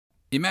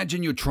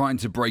Imagine you're trying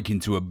to break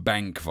into a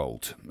bank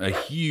vault, a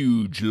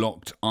huge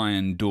locked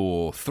iron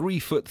door,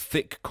 3-foot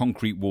thick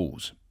concrete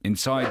walls.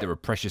 Inside there are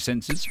pressure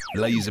sensors,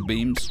 laser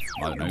beams,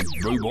 I don't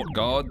know, robot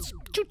guards,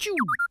 choo-choo,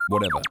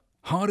 whatever.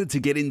 Harder to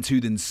get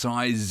into than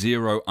size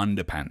 0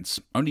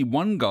 underpants. Only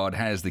one guard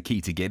has the key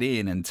to get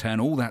in and turn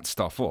all that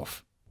stuff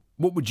off.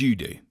 What would you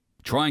do?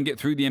 Try and get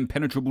through the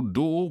impenetrable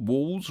door,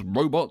 walls,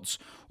 robots,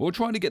 or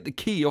try to get the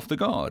key off the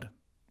guard?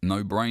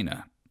 No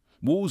brainer.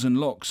 Walls and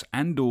locks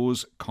and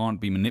doors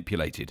can't be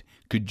manipulated,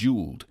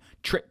 cajoled,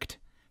 tricked.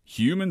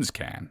 Humans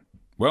can.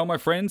 Well, my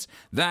friends,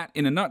 that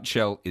in a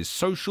nutshell is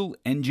social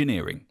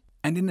engineering.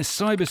 And in the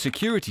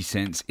cybersecurity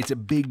sense, it's a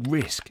big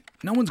risk.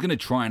 No one's going to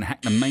try and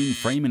hack the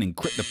mainframe and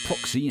encrypt the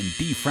proxy and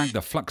defrag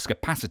the flux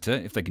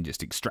capacitor if they can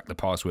just extract the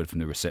password from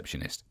the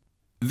receptionist.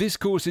 This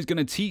course is going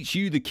to teach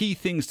you the key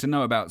things to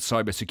know about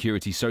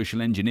cybersecurity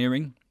social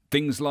engineering.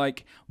 Things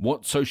like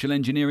what social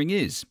engineering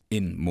is,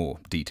 in more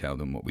detail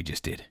than what we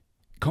just did.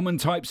 Common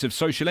types of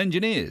social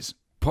engineers,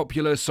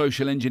 popular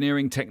social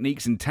engineering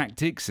techniques and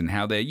tactics and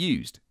how they're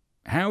used,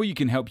 how you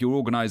can help your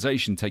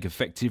organization take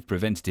effective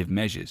preventative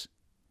measures.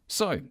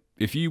 So,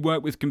 if you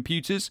work with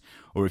computers,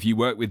 or if you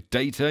work with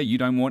data you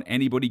don't want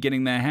anybody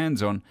getting their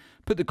hands on,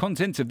 put the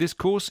contents of this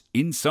course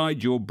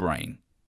inside your brain.